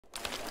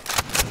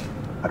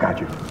I got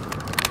you.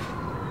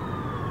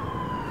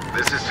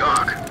 This is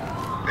Talk.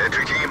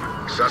 Entry team,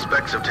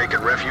 suspects have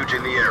taken refuge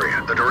in the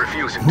area that are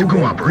refusing Move to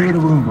in. cooperate. Clear the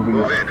room.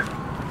 Move in.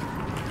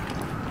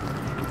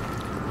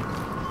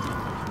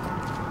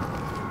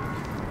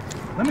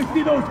 Let me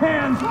see those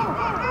hands.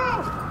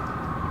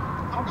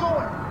 I'm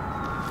going.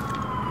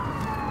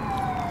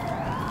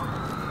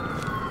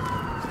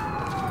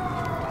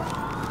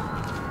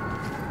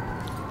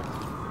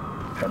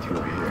 Entry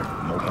over here.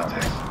 No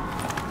contact.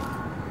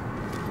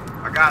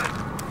 I got it.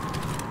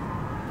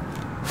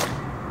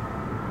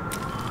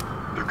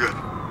 They're good.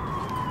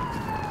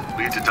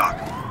 Lead to Doc.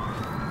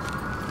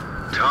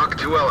 Talk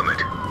to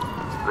Element.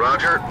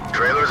 Roger,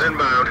 trailers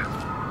inbound.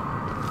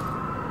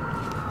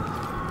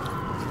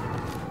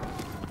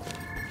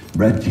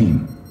 Red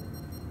team.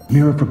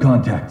 Mirror for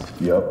contacts.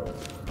 Yep.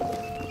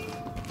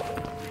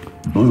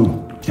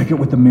 Blue, check it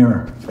with the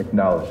mirror.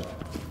 Acknowledged.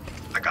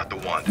 I got the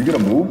one. You gonna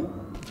move?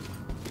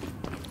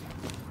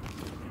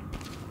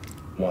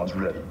 One's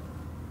ready.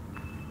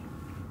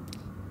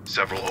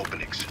 Several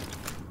openings.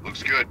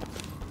 Looks good.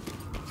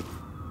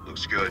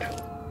 Looks good.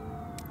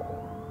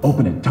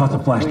 Open it. Toss a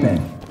flashbang.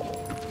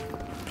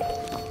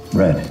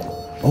 Red.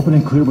 Open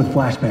and clear with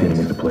flashbangs. Getting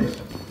into place.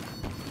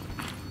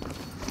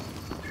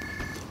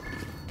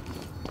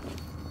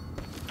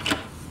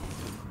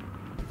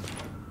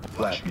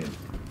 Flash in.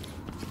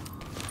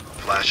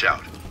 Flash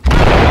out.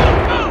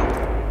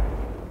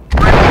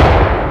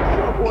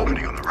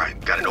 Opening on the right.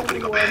 Got an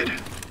opening up ahead.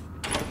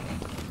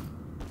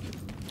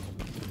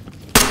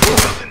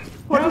 Nothing.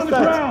 Down on the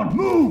ground.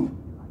 Move.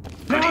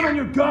 Down on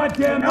your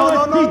goddamn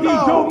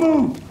LSPD. Don't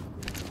move.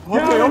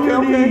 Down on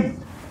your knees.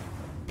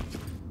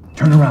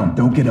 Turn around.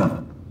 Don't get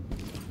up.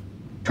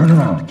 Turn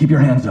around. Keep your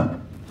hands up.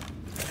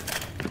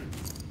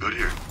 Good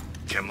here.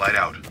 Chem light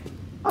out.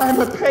 I'm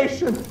a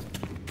patient.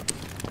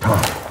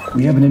 Talk.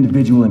 We have an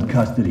individual in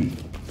custody.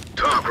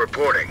 Talk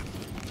reporting.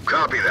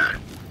 Copy that.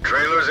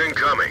 Trailers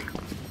incoming.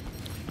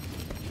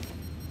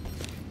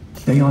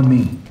 Stay on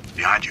me.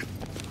 Behind you.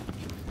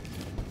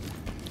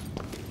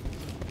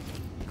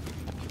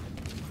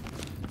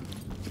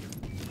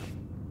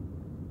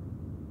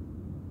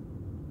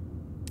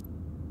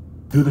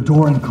 Through the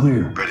door and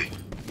clear. Ready.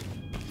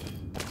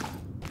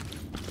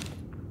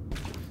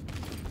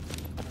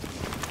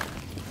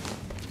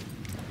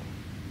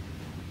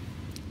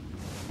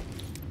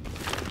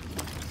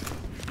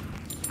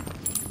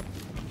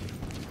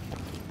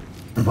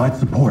 Provide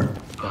support.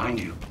 Behind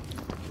you.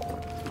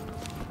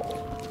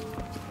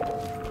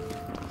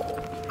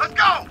 Let's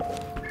go!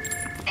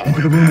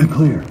 Enter the room and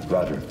clear.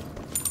 Roger.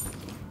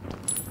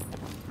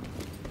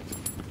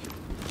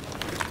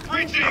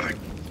 Reaching! Nothing.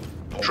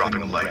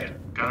 Dropping a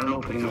light. Got an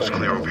opening. It's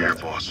clear over here,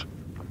 boss.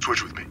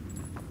 Switch with me.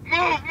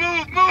 Move,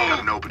 move, move! Got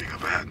an opening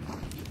up ahead.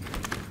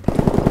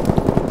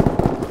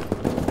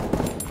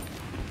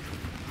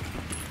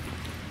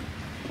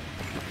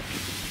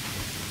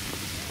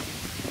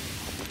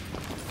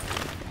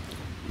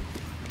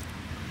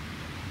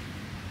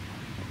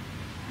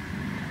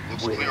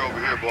 Looks clear over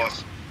here,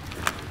 boss.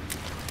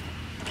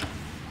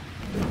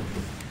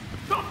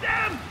 Stop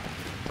them!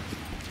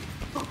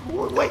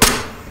 Wait.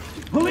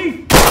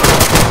 Police!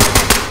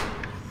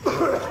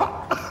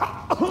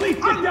 Police,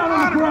 get down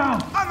on the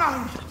ground!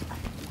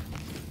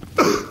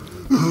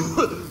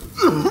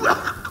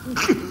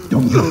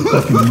 Don't you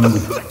fucking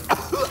move.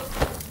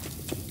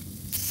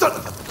 Son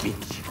of a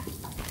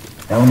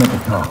bitch. Element to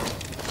talk.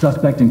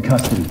 Suspect in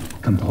custody.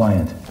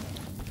 Compliant.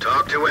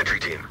 Talk to entry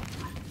team.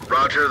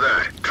 Roger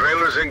that.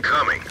 Trailers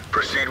incoming.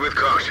 Proceed with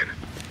caution.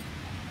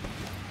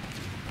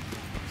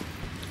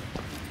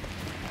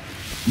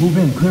 Move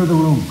in. Clear the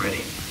room.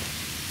 Ready.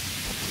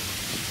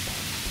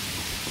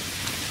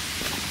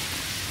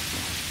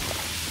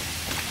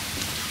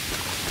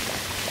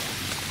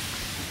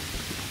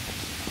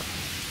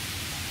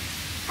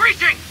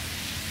 Breaching!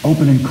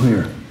 Open and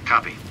clear.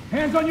 Copy.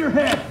 Hands on your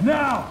head,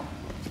 now!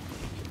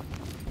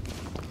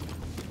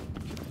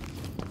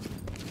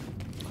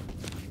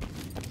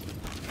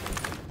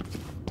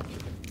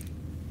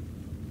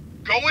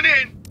 Going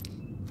in!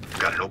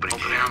 Got an opening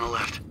Opening here. on the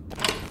left.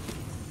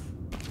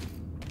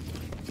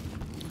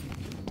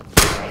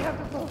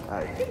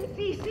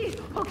 See.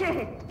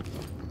 Okay.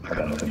 I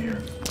got nothing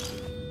here.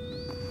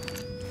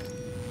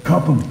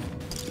 Cuff him.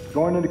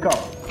 Going into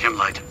cuff. Chem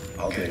light.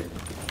 Okay.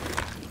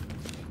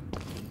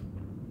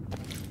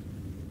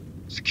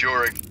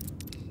 Securing.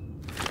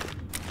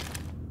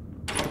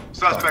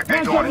 Suspect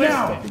Hands ain't up going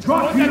now!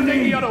 Drop your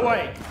knee! the other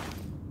way.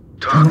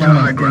 Talk to Turn around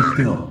high and stay ground.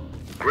 still.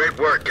 Great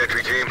work,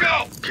 entry team.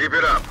 Go! Keep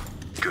it up.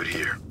 Good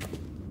here.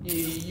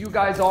 You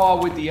guys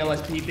all with the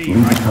LSPD, Leave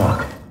the right?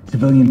 talk.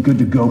 Civilian good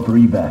to go for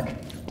evac.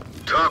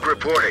 Talk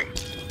reporting.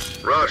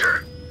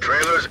 Roger.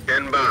 Trailers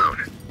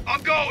inbound.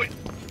 I'm going!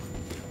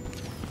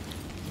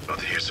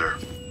 Nothing here, sir.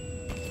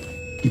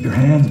 Keep your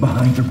hands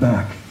behind your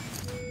back.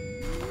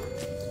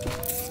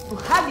 You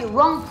have the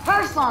wrong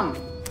person.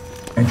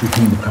 Entry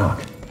team to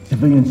talk.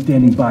 Civilian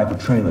standing by for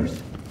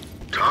trailers.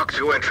 Talk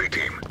to entry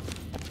team.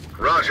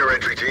 Roger,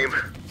 entry team.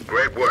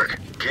 Great work.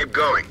 Keep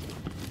going.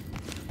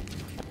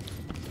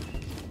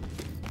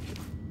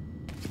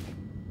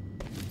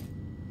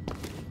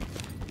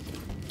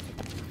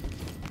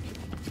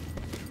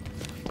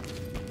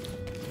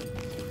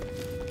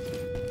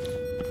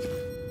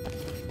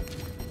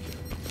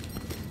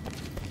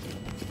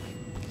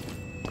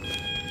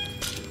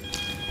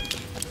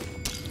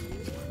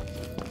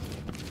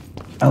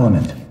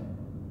 Element.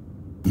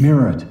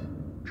 Mirror it.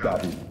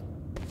 Copy.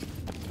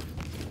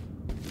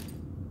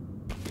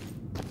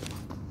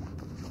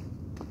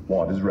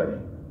 Wand is ready.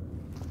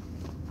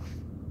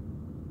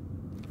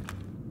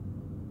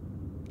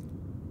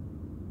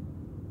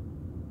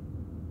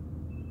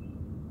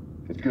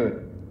 It's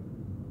good.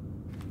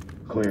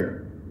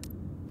 Clear.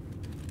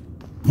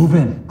 Move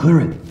in.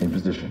 Clear it. In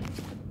position.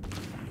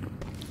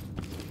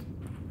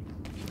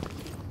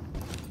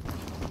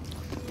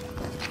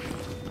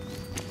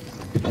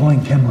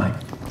 Deploying chem light.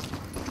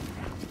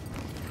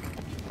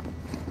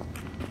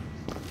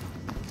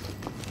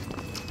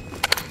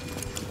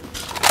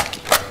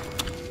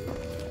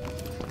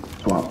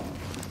 Swap.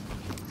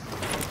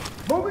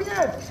 Moving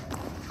in!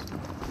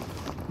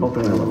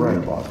 Opening on the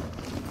right. Boss.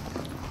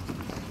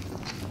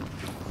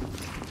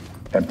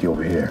 Empty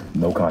over here.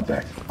 No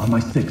contact. On my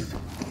 6.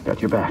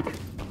 Got your back.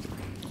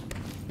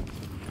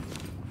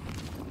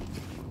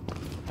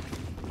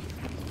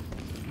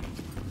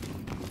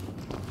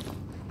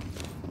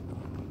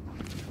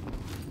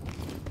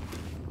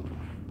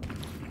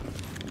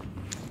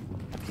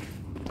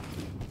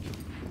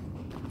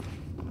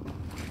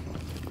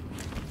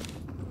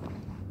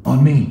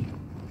 On me.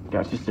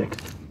 Got your 6.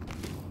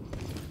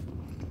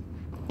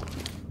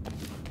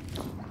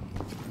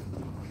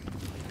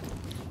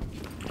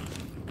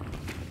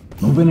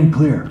 Move in and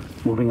clear.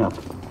 Moving up.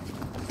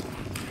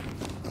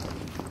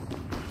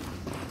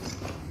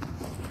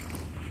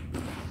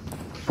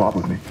 Swap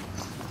with me.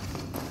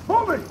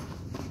 Moving!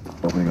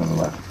 Opening on the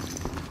left.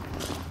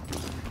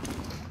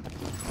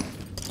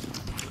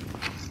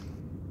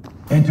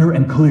 Enter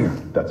and clear.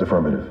 That's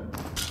affirmative.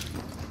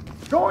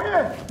 Going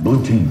in!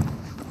 Blue team.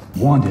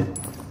 Wand it.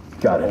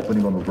 Got it.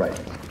 Opening on the right.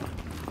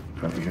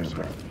 Copy here,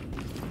 sir.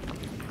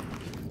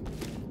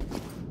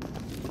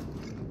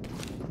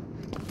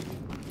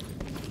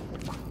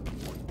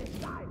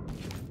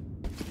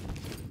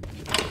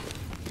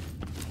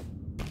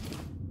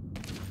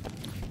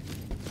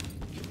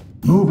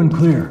 Move and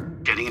clear.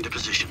 Getting into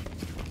position.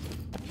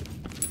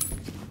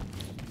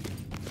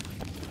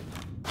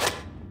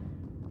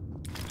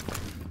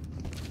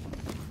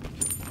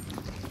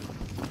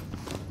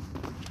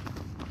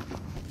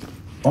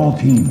 All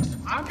teams.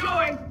 I'm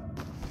going!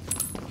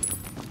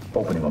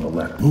 Opening on the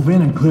left. Move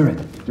in and clear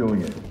it.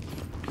 Doing it.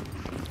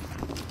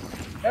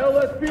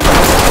 LSP!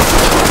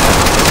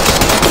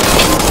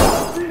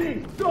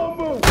 CD, don't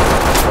move!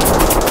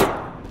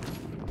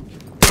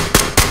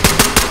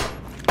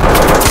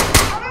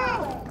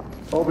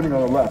 Opening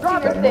on the left.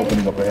 Drop Got it, an baby.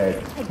 opening up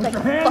ahead. Put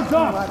your hands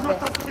up!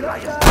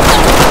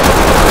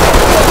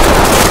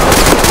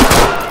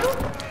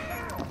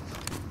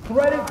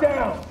 Thread it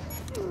down!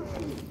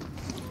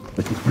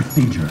 This is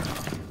procedure.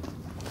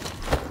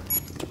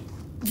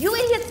 You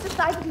idiots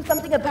decide to do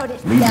something about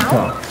it Lead now?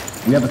 talk.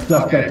 We have a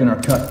suspect in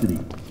our custody.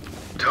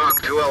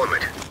 Talk to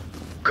Element.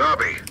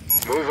 Copy.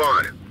 Move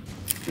on.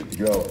 Good to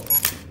go.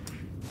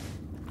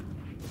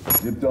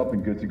 Zipped up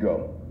and good to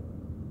go.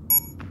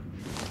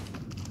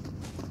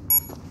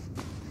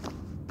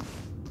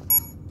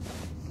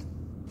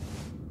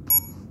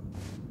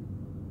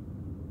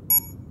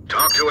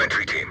 Talk to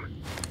entry team.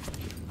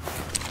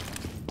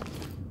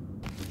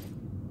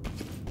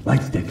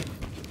 Light stick.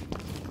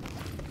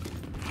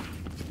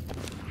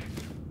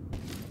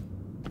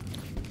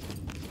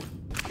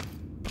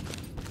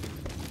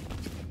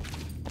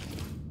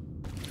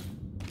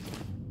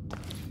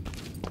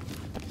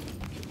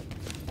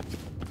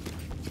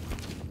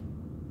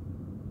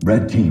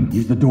 Red team,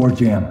 use the door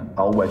jam.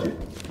 I'll wedge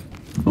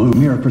it. Blue,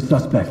 mirror for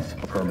suspects.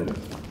 Affirmative.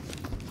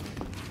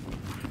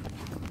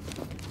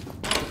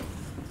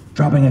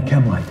 Dropping a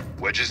chem light.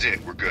 Wedge is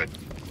in. We're good.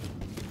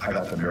 I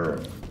got the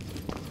mirror.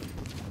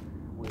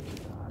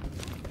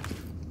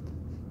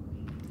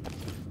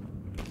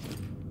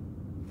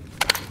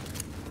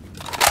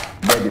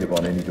 Negative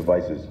on any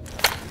devices.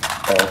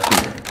 All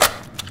clear.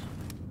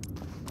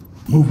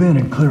 Move in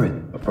and clear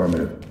it.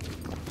 Affirmative.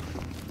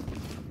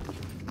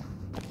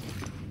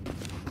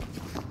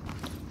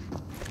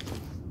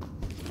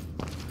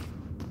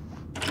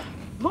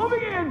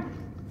 Moving in!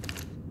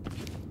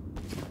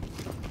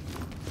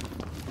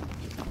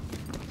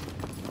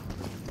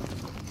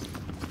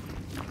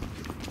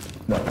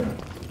 Nothing.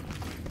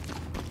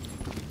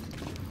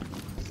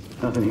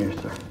 Nothing here,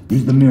 sir.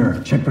 Use the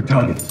mirror. Check for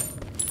targets.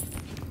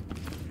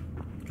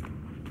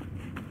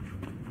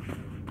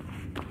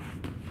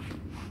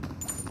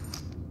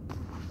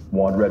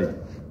 Wand ready.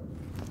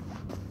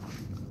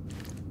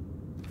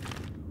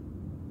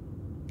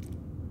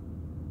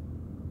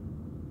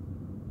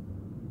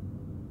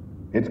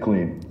 It's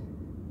clean.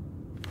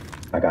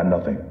 I got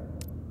nothing.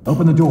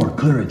 Open the door.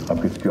 Clear it.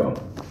 I'm good to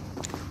go.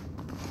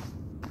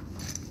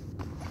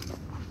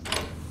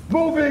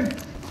 Moving!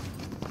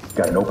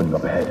 Got an opening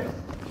up ahead.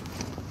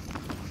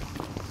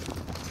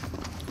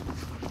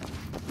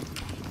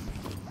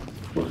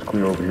 Looks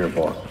clear over here,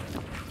 boss.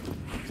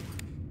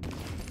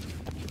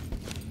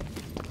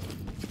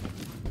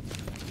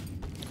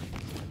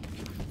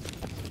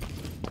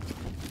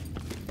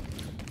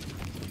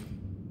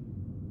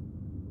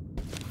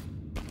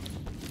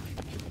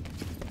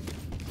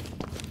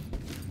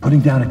 Putting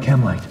down a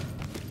chem light.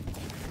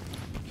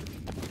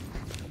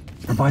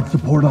 Provide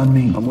support on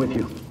me. I'm with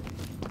you.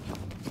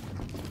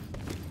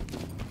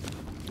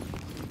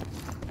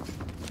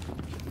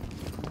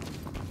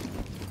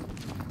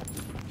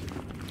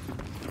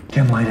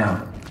 Chem light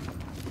out.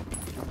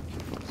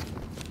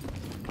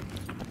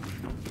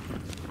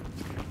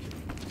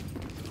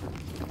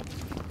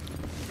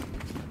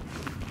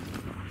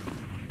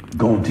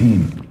 Gold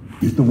team,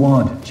 use the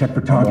wand. Check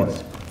for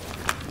targets.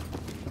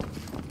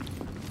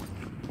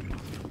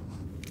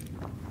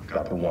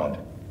 Got the wand.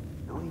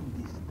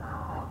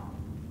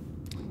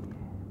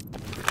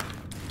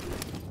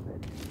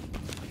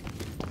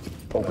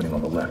 Opening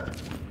on the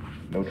left.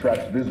 No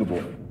traps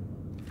visible.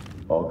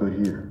 All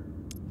good here.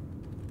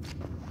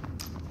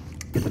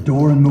 Get the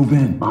door and move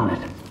in. On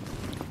it.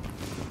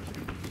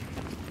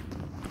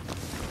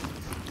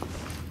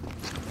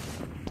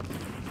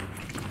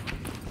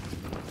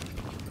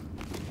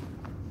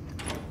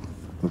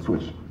 Let's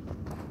switch.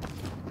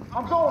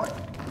 I'm going.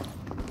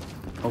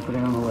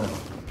 Opening on the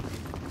left.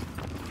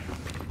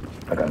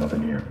 I got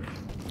nothing here.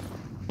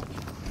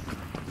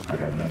 I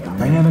got nothing here.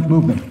 Dynamic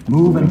movement.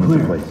 Move and Moving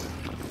into clear. place.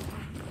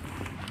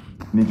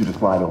 Need you to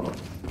slide over.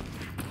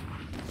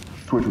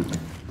 Switch with me.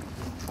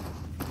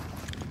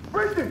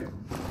 Breaching.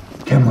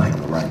 Chem light.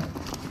 Right.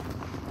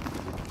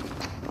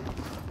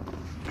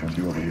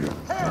 Empty over here.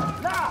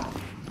 Hands now.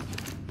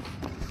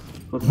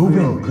 Let's Move clear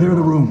in. over Clear here.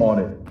 the room. On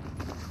it.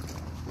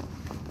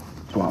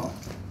 Swap.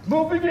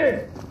 Moving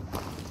in.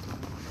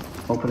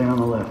 Opening on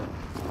the left.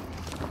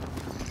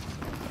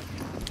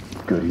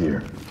 Good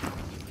here.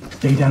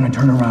 Stay down and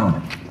turn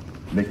around.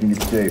 Making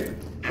it safe.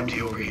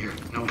 Empty over here.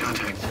 No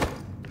contact.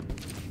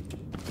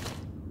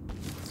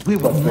 We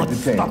will Suspect not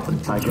detained. stop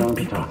until I you don't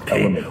people talk.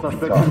 pay. Element.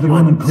 Suspect Enter the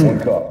room and clear.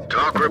 Handcuffed.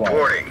 Talk Comply.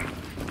 reporting.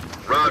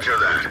 Roger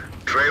that.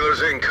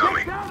 Trailers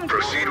incoming.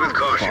 Proceed with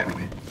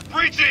caution.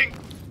 Breaching!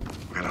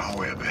 We got a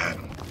hallway up ahead.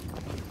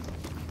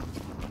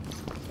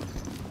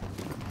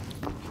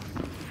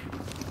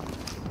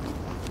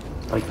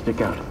 Light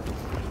stick out.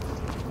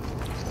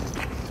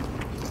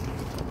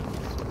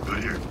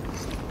 Good here.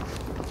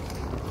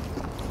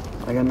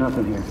 I got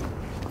nothing here.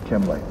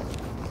 Chem light.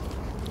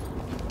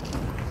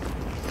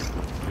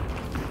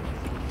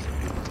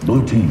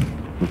 Blue team,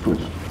 Let's switch.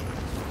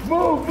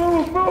 Move,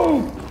 move,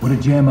 move. put a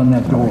jam on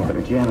that door.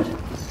 Better jam it.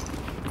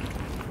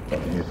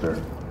 Nothing here,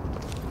 sir.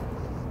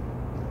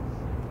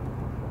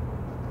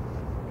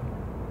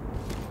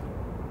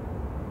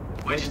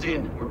 Wedged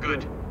in. We're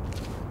good.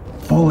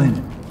 Fall in.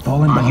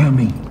 Fall in behind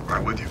me.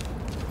 Right with you.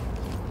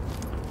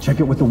 Check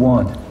it with the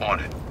wand. On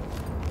it.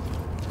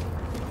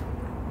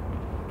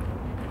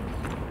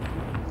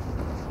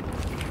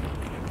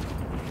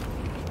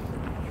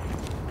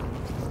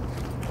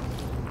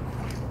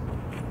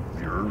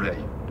 You're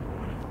ready.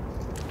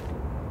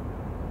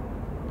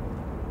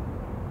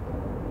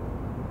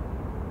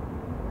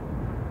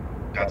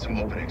 Got some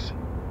openings.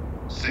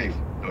 Safe.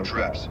 No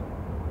traps.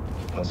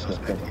 One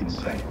suspect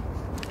inside.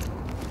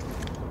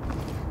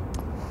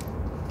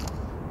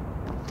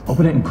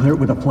 Open it and clear it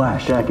with a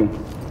flash. Jacking.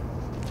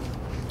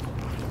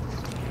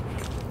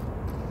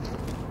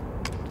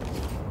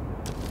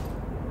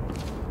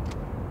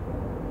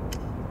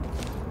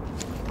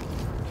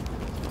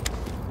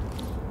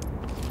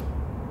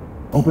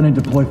 Open and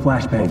deploy No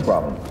flashbangs.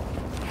 problem.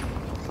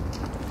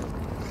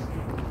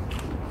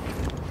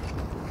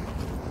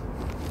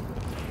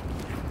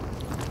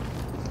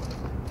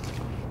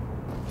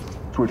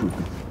 Switch with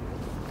me.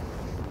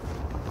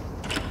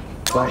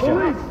 Flash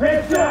out.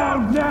 Head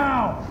down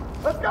now.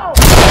 Let's go.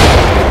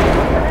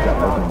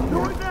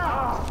 Do it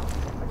now.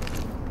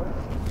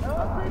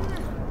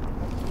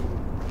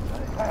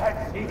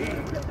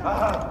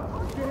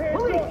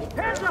 Police,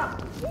 hands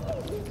up.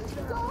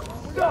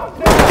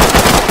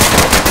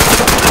 Stop.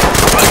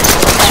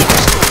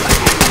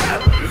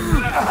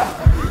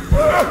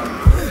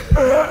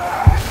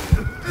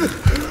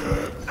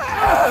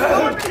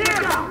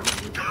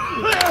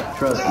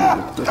 Trust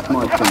me, the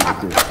smart thing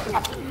to do.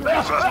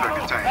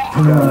 Suspect detained.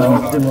 Turn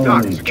around.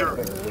 Dock Slowly. secure.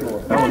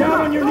 Down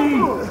on your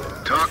knees.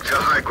 Talk to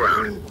high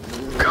ground.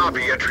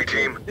 Copy, entry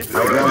team.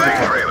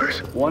 Notifying trailers.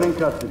 One in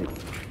custody.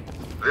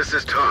 This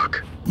is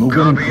Talk. Move in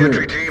and Copy, clear.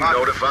 entry team.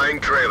 Notifying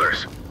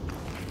trailers.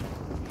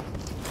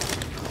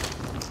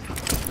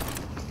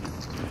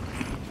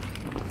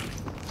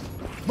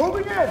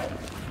 Moving in.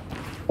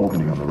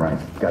 Opening on the right.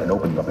 Got an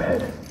opening up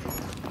ahead.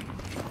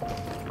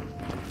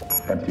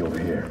 Empty over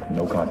here.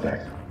 No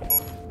contact.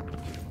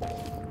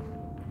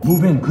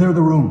 Move in. Clear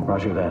the room.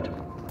 Roger that.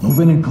 Move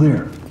in and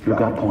clear. You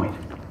got point.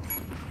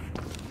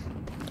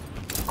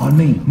 On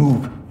me.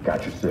 Move.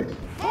 Got your six.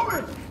 Move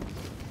it.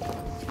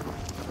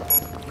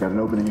 Got an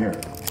opening here.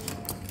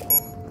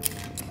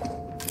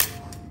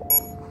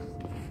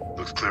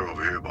 Looks clear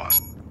over here, boss.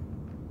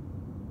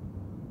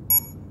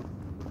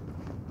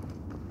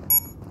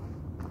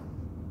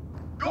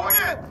 Going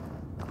in.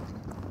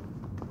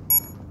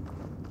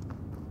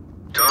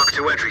 Talk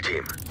to entry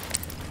team.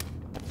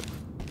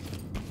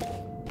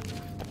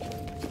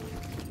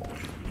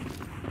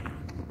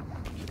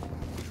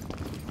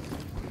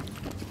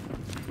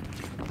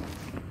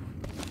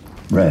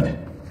 Red.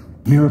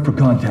 Mirror for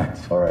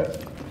contacts. All right.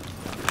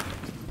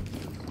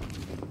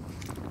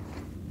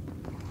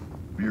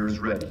 Mirror's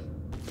ready.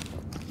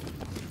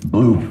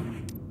 Blue.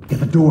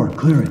 Get the door.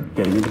 Clear it.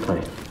 Getting into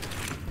place.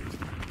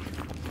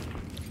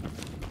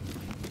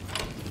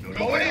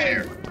 No one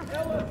here.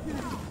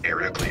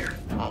 Area clear.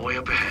 All the way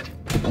up ahead.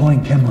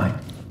 Deploying chem light.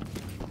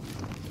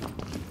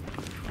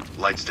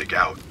 Light stick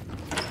out.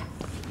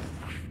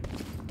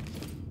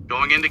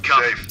 Going into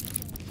cover. Safe.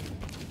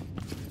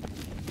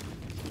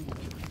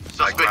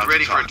 Suspect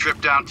ready for a trip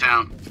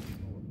downtown.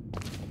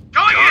 Going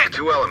Talk in!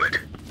 to element.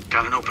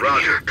 Got an opening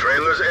Roger. here.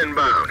 Trailers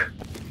inbound.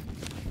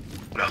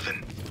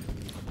 Nothing.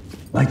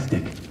 Light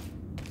stick.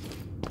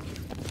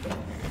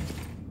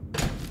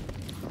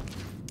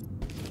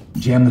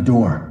 Jam the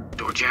door.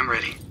 Door jam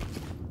ready.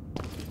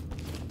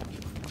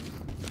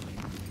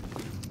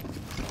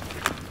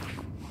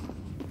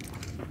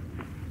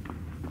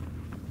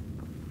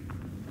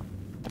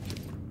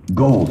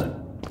 Gold.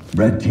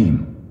 Red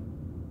team.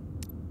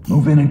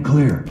 Move in and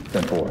clear.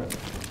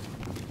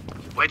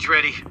 10-4. Wedge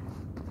ready.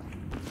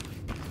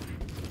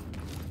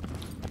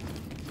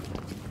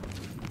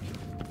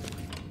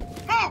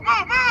 Move,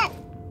 move, move!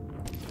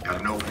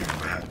 Got an opening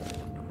up ahead.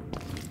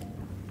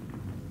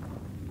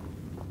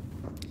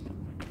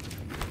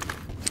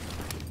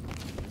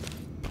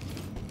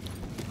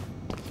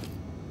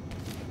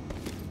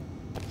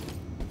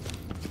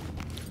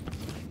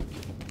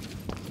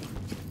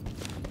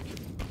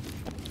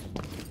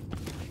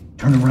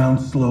 Turn around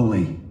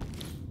slowly.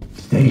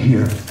 Stay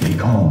here. Stay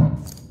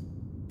calm.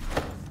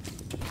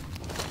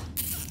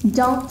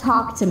 Don't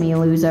talk to me,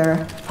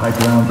 loser. High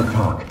ground to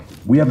talk.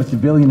 We have a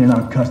civilian in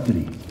our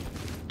custody.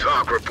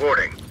 Talk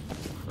reporting.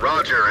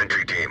 Roger,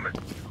 entry team.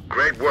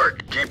 Great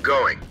work. Keep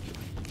going.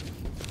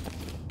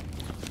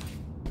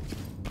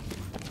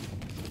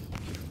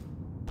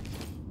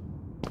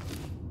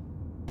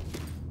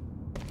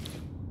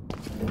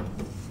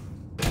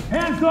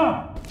 Hands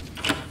up!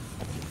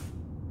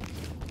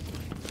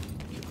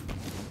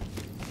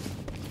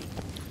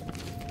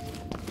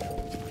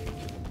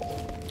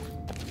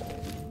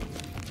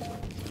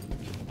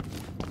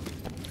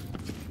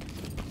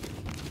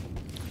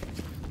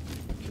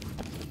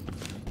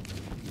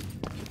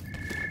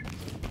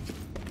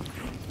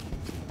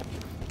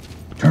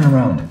 Turn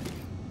around.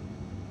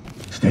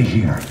 Stay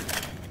here.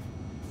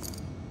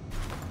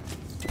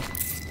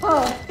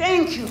 Oh,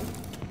 thank you.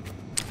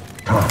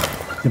 Talk.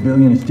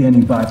 Civilian is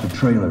standing by for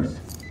trailers.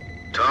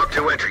 Talk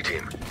to entry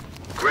team.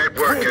 Great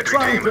work, entry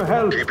team.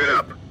 Keep it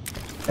up.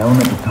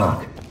 Element to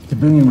talk.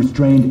 Civilian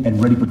restrained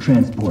and ready for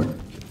transport.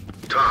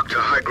 Talk to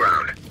high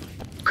ground.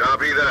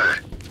 Copy that.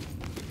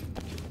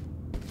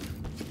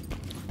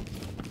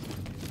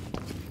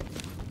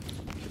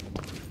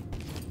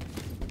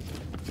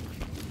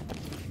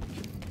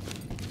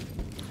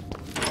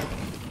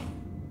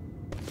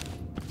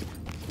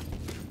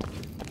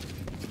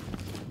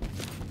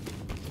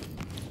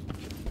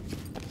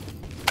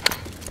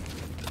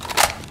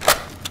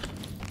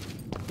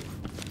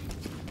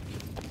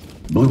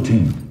 Blue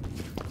team.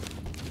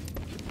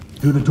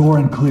 Through the door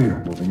and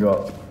clear. Moving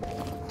up.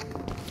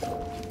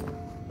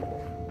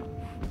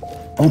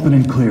 Open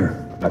and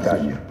clear. I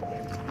got you.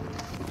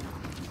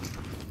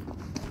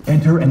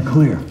 Enter and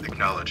clear.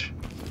 Acknowledge.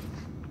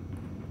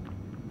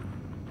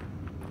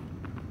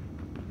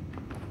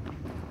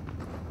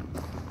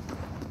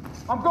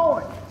 I'm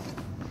going.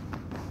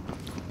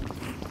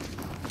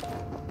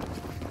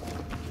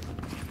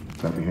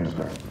 Copy here,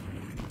 sir.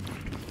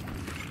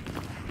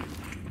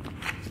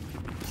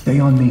 Stay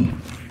on me.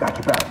 Got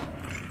your back.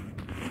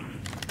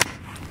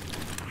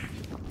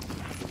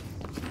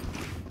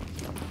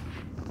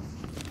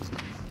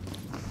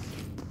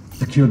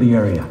 Secure the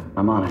area.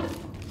 I'm on it.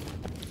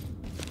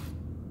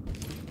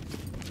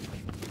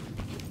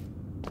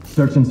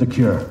 Search and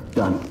secure.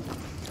 Done.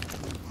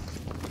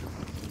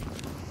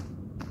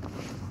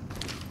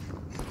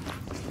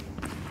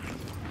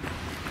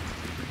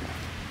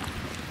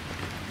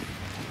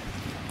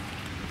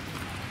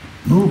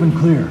 Move and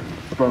clear.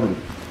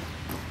 Affirmative.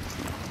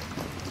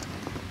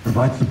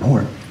 Provide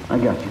support. I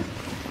got you.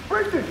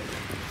 Break this!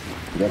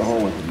 You got a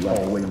hole in you.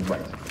 All the way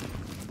right.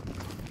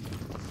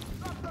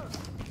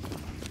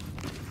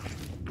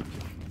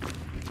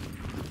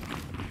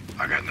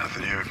 I got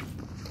nothing here.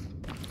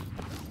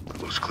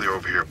 Looks clear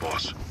over here,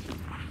 boss.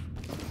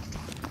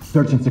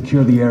 Search and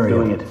secure the area.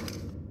 Doing it.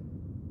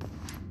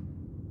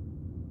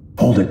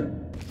 Hold it.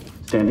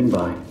 Standing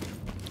by.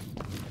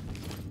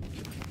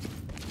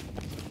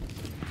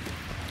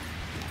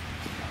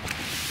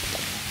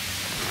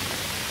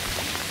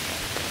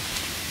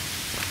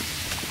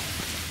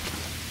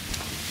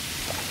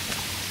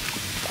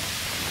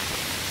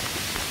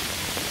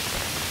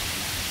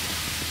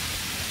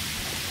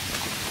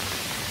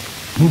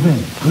 Move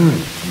in. Clear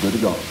it. I'm good to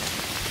go.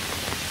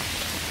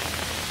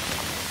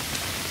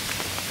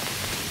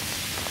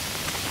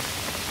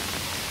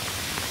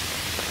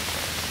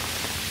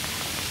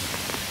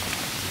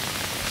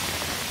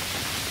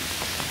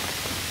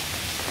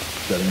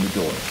 Shutting the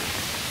door.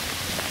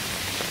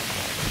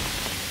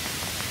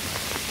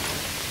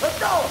 Let's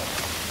go.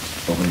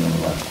 Opening on the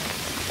left.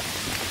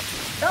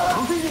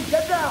 LSPD,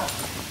 get down!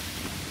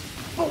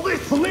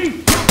 Police!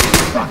 Police!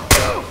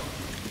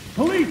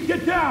 Police,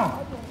 get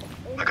down!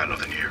 I got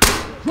nothing here.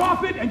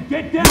 Drop it and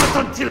get down!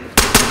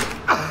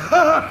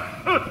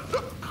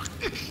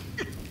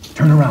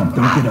 Turn around,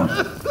 don't get up.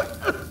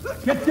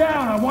 Get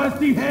down, I want to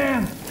see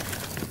hands!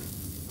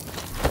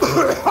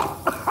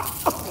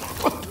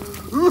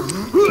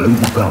 Leave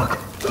the talk.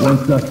 One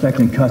suspect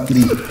in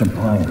custody,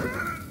 compliant.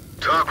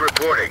 Talk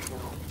reporting.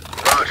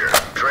 Roger.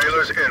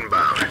 Trailers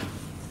inbound.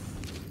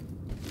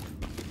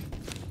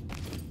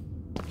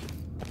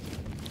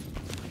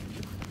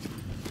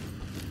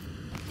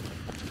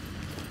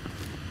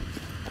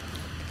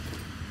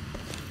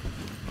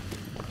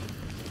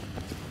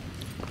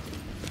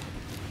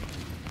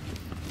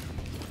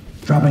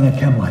 Dropping a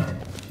chem light.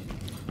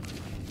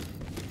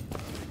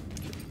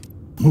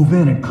 Move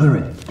in and clear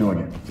it. Doing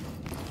it.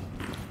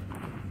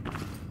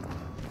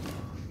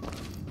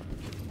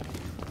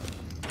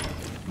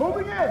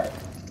 Moving in!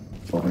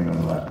 Opening on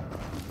the left.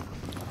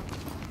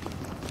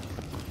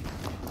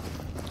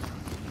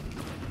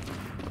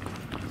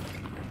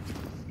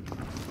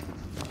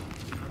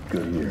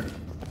 Good here.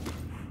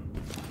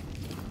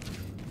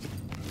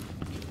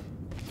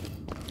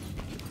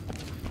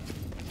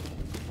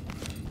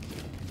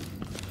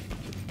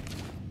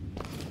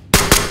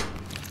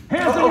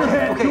 Hands on your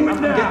head! Okay, Do it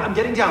now! I'm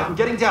getting down. I'm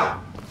getting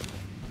down.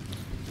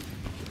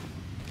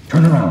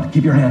 Turn around.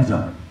 Keep your hands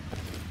up.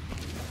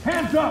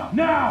 Hands up,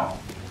 now!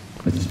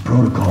 This is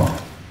protocol.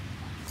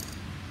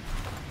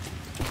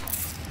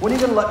 When are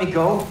you gonna let me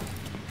go?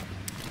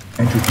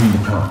 Entry team to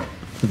talk.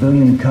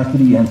 Civilian in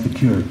custody and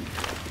secured.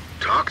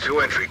 Talk to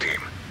entry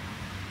team.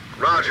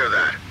 Roger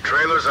that.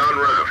 Trailers en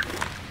route.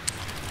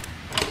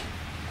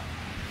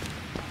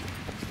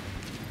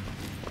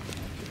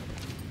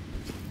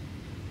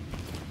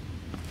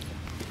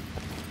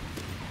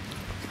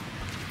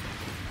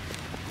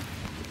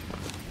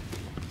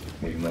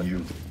 Waiting on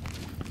you.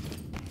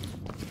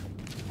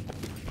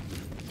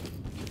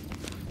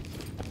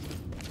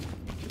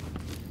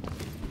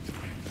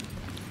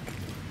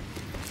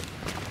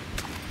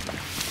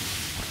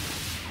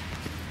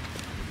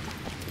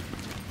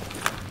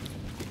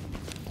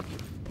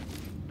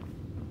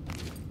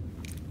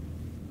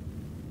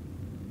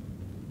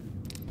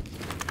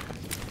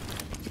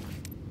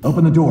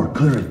 Open the door.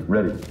 Clear it.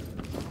 Ready.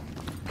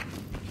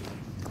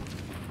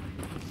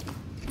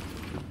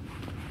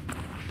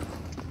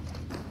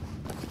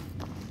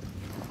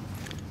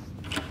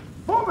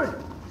 Move it!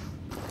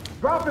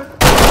 Drop it!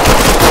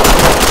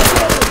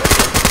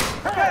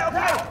 Hey,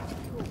 okay!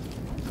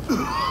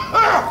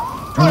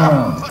 Turn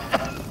around.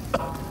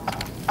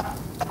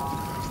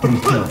 Stay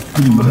still.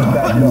 Do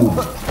not move.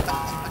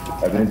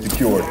 Evidence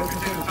secured.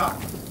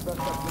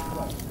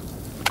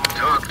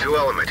 Talk to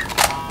element.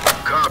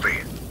 Copy.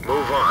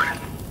 Move on.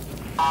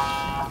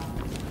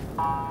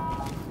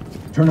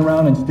 Turn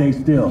around and stay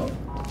still.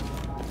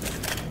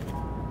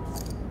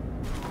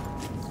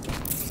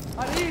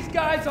 Are these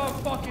guys on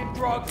fucking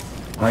drugs?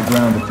 High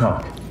ground to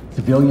talk.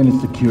 Civilian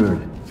is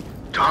secured.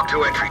 Talk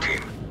to entry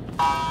team.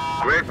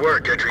 Great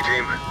work, entry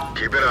team.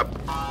 Keep it up.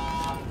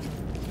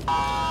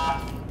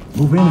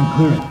 Move in and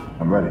clear it.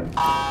 I'm ready.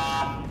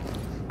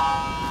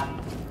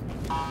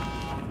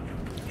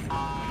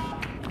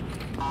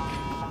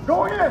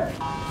 Going in!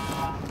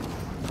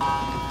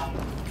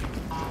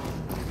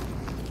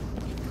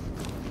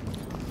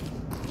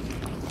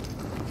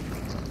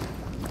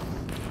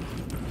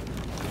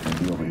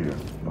 Be over here.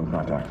 No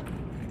contact.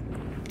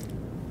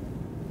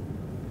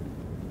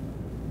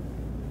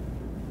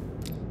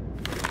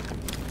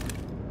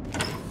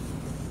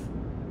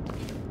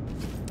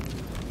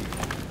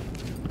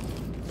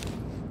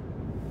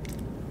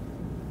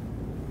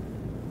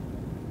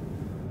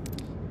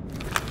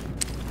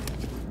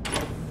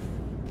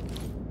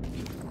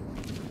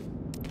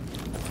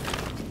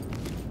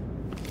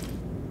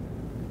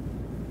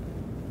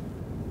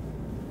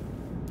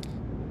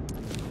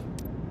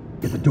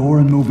 Get the door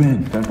and move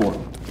in. 10-4.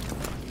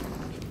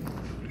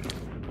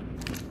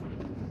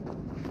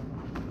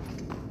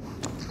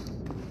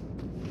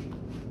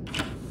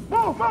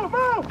 Move, move,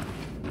 move!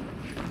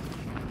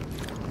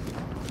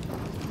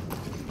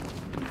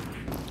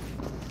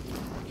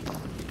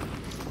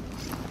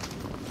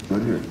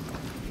 Good here.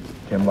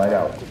 Chem light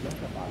out.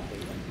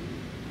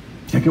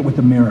 Check it with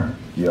the mirror.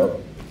 Yep.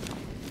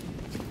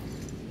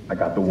 I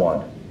got the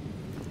wand.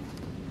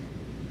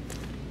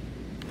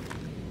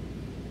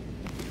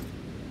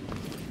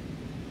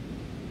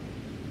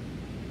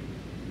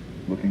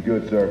 Looking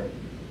good, sir.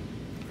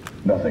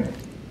 Nothing.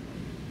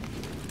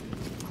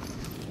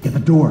 Get the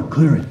door.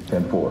 Clear it.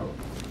 10-4.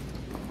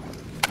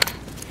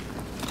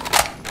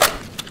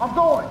 I'm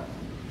going!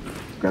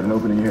 Got an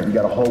opening here. We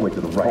got a hallway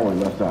to the right. Hallway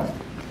left side.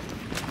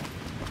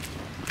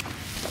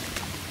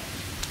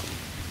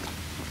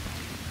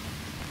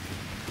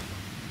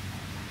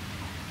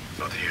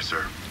 Nothing here,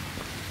 sir.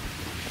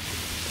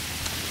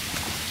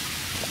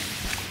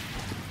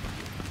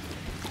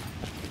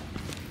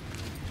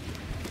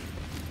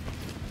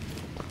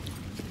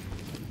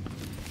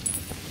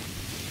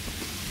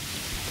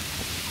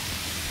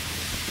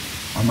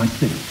 my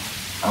city.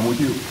 I'm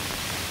with you.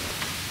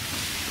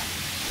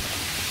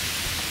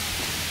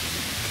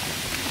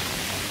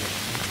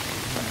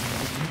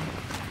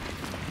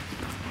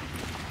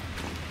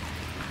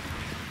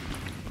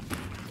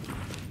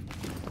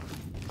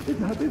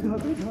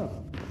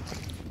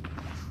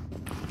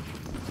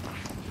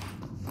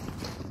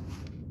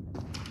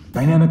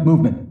 Dynamic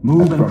movement.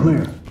 Move and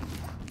clear.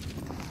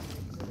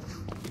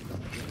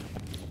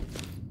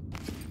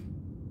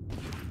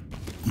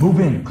 Move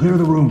in. Clear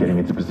the room. Getting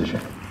into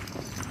position.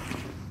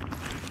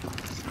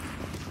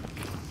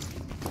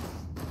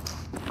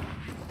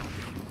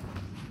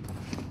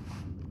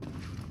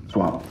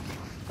 Swap.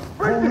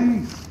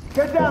 Police!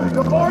 Get down!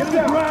 Go Get to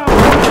the ground!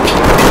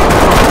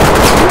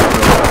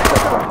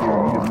 Right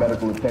here, needed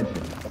medical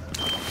attention.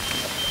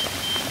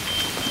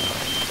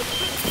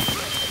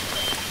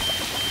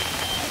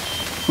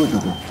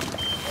 Quicker.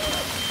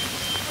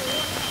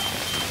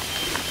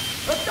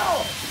 Let's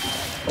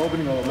go!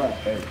 Opening on the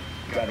left. Hey,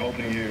 got an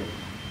opening here.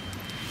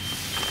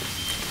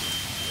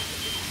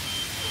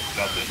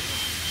 Nothing.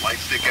 Light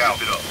stick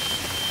out. It up.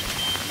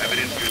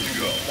 Evidence good to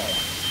go.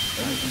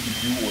 Anything to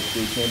do or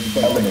stay can be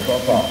elements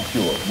on top.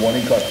 Secure. One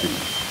in custody.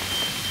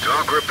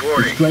 Talk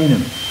reporting. Restrain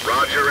him.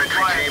 Roger,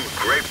 entry team.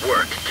 Great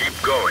work.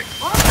 Keep going.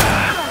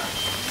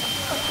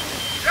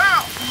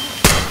 Down!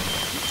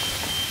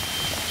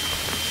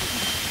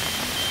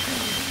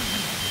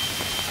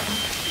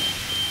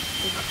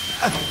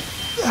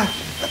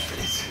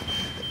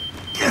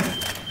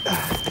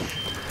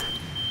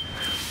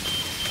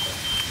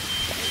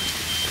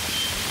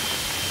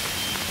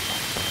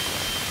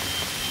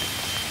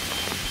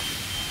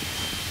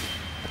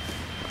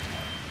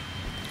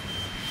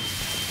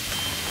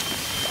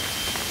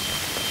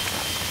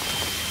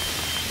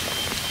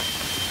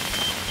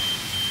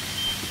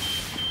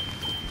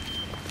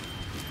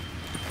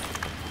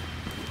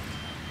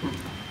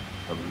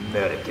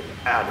 American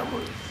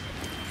animals.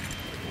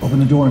 Open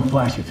the door and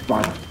flash it.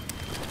 Roger.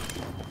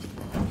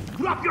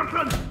 Drop your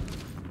gun!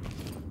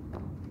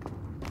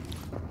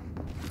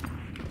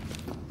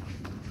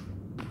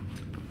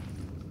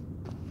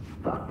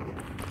 Fuck.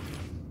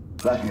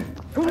 Flashing it.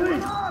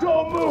 Police!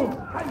 Don't move!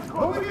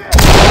 Moving in!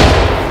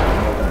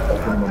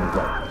 Opening on the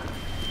right.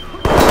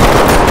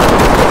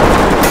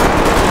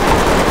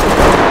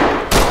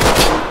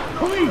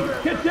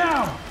 Police, get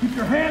down! Keep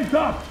your hands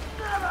up!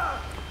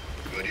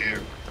 Good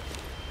here.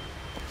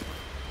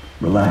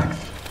 Relax.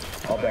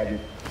 I'll bag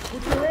it.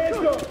 Put your hands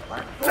up!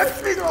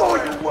 Let me go,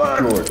 you word!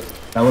 George.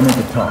 Element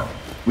to talk.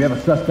 We have a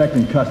suspect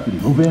in custody.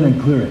 Move in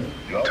and clear it.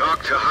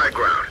 Talk to high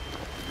ground.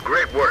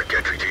 Great work,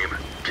 entry team.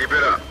 Keep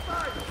it up.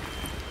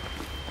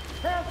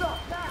 Hands up!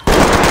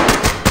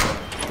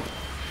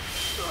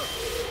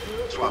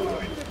 Swap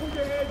point. Put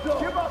your hands up!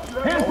 Give up!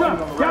 Hands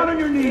up! Down on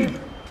your knees!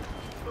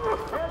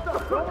 Hands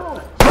up! Don't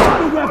move! Drop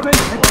the weapon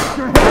and put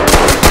your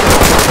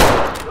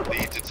hands!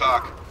 Need to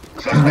talk.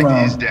 Turn Suspect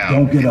around. is down.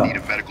 Don't get in up. need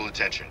of medical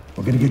attention.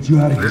 We're gonna get you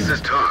out of here. This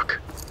is talk.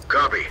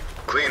 Copy.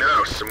 Clean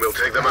house and we'll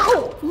take them out.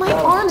 Oh, my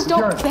arms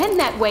don't bend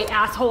that way,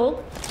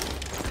 asshole.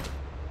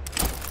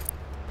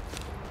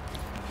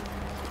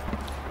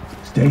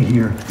 Stay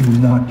here. Do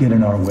not get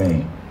in our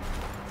way.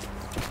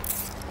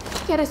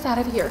 Get us out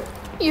of here.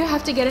 You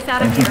have to get us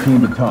out of Entry here.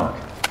 team to talk.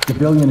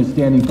 Civilian is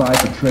standing by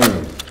for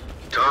trailers.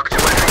 Talk to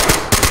entry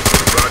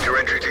team. Roger,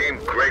 entry team.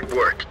 Great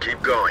work.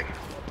 Keep going.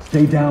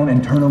 Stay down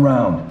and turn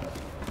around.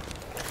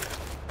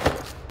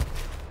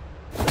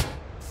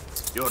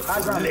 You're High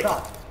too ground late.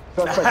 stop.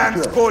 The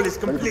hand's goal is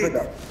complete. This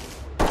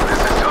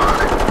is talk.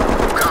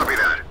 Copy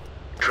that.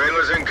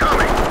 Trailers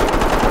incoming.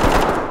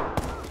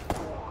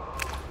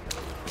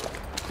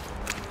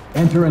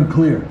 Enter and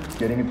clear.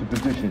 Getting into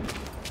position.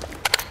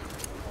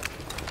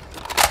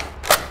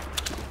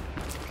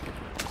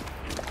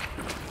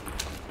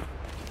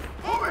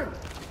 Moving!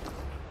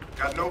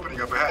 Got an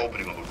opening up ahead.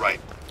 Opening on the right.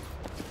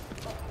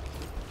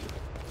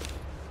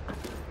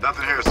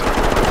 Nothing here, sir.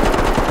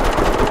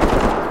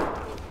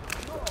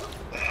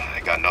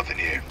 I got nothing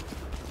here.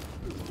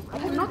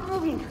 I'm not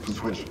moving.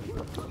 Switch.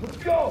 Let's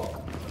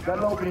go! Got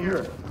an opening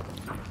here.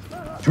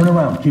 Turn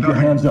around. Keep your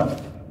hands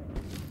up.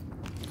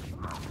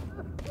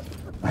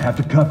 I have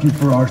to cuff you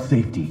for our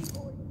safety.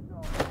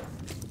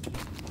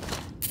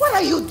 What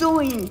are you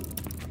doing?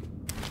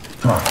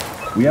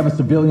 Talk. We have a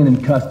civilian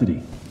in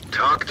custody.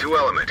 Talk to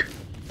element.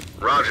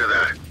 Roger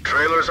that.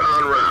 Trailers en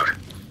route.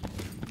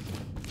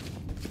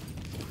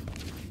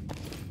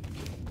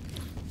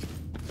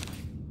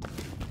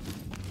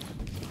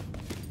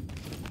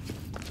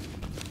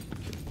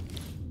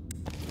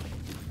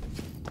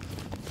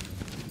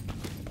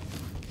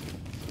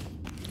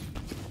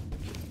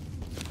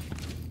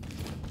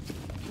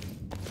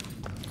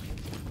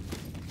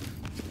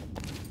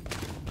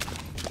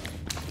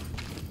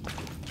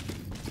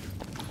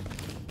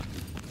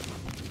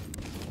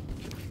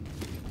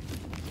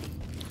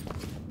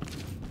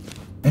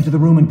 Enter the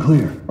room and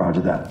clear. Roger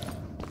that.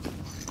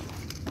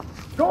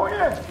 Going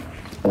in!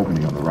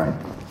 Opening on the right.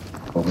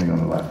 Opening on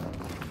the left.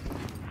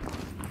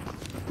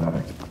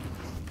 Nothing.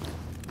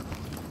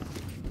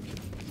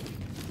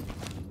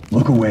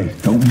 Look away.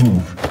 Don't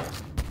move.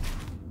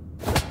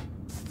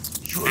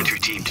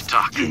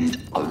 Talk.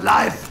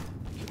 Alive.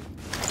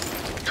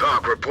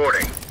 Talk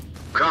reporting.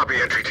 Copy,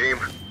 entry team.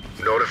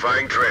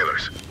 Notifying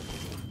trailers.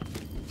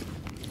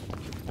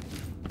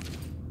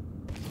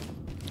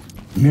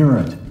 Mirror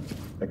it.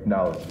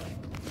 Acknowledge.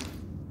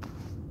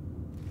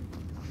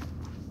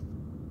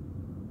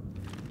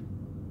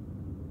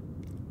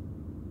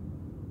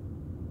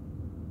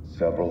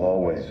 Several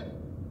hallways.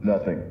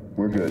 Nothing.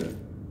 We're good.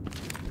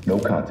 No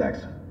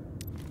contacts.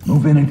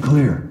 Move in and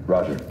clear.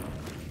 Roger.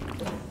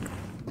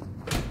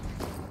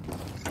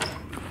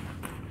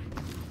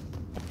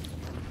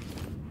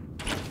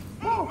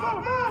 Move,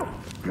 move,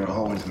 move! We got a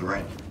hallway to the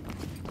right.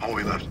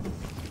 Hallway left.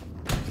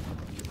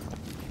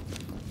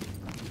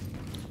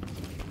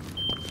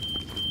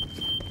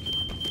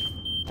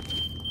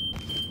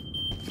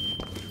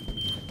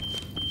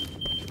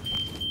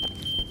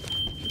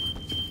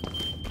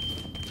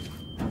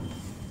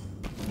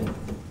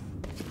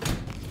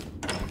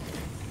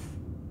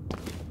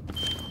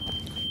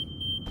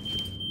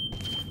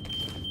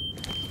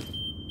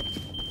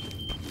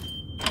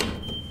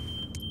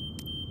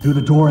 Through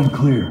the door and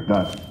clear.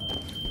 Done.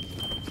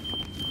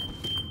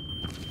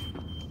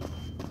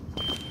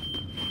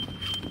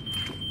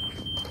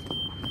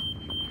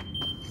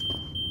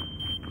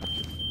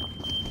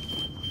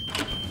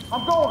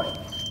 I'm going!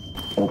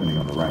 Opening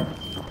on the right.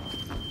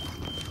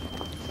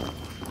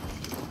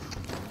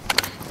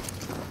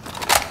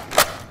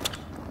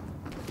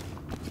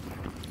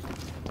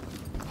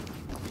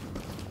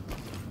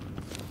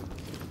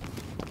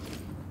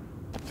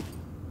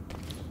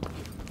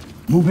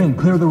 Move in,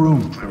 clear the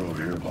room. Clear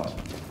over here, boss.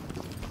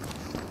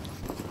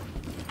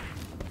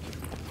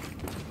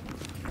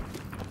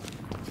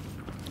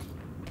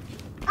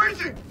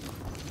 Breaching!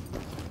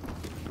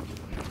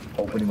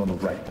 Opening on the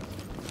right.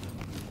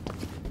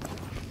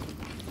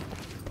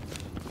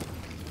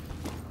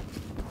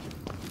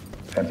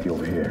 Empty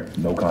over here.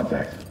 No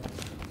contact.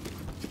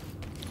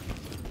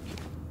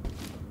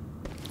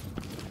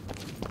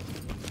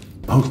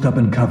 Post up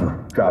and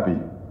cover. Copy.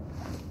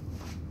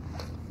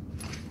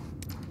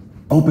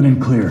 Open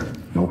and clear.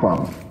 No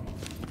problem.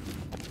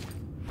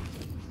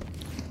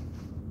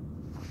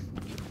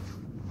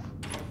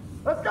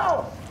 Let's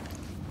go!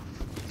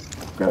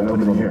 Got an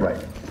opening here.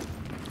 Right.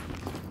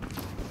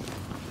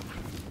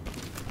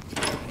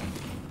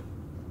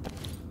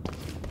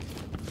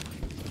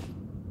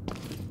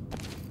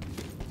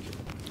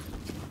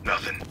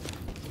 Nothing.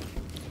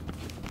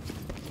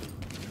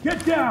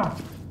 Get down!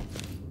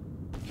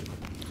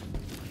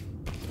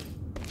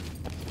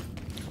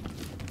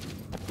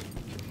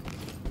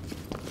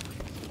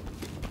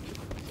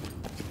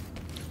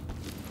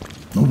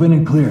 Move in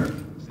and clear.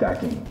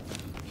 Stacking.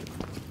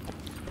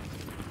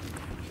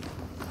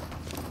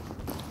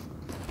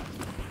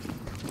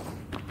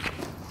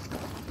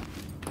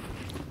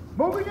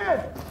 Moving in!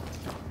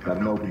 Got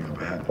an opening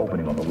up ahead.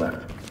 Opening on the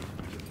left.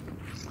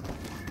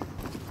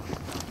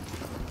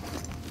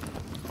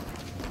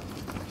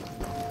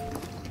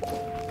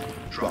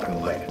 Dropping the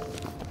light.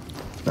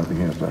 Nothing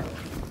here, sir.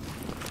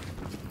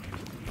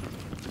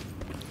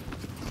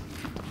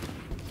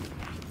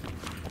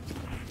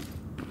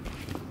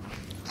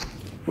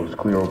 Looks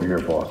clear over here,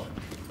 boss.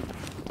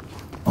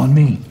 On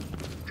me.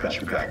 Got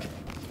your back.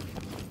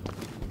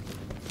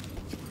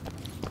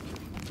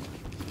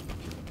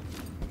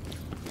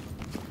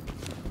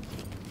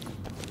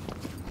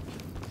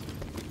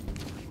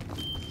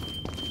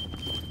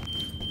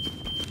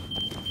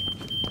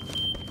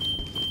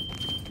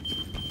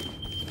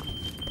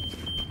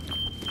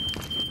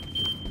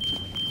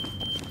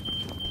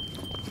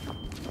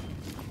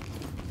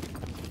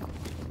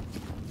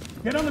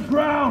 Get on the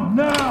ground,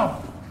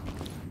 now!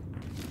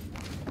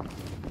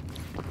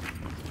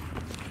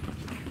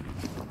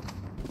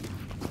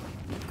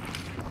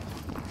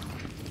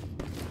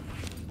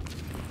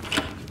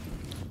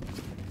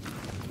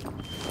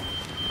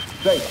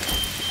 Safe.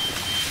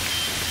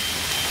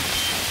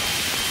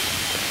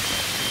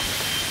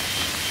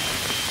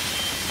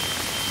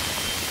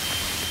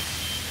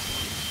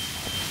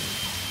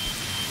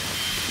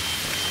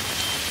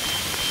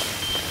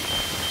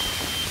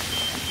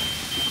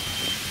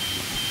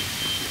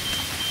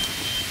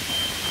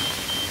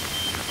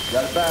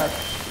 Got it back.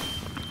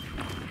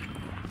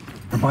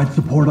 Provide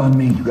support on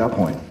me. You got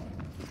point.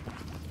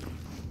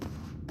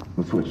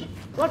 Let's switch.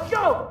 Let's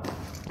go!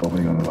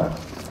 Opening on the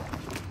left.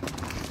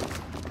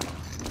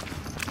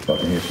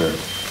 Nothing here, sir.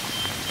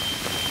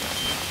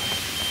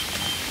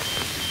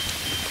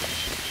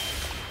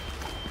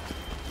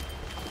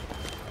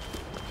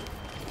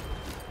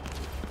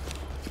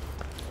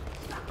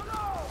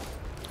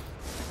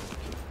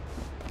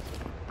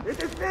 This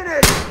is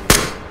finished!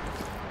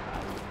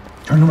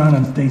 Turn around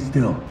and stay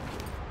still.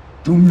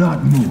 Do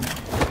not move.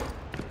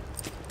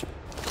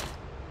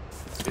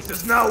 This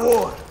is now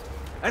war,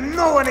 and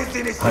no one is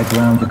innocent. High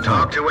ground to Talk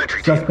top. to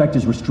entry team. Suspect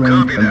is restrained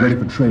Copy and that. ready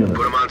for trailer.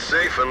 Put him on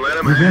safe and let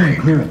him Move in and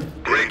hang. clear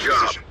it. Great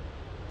job.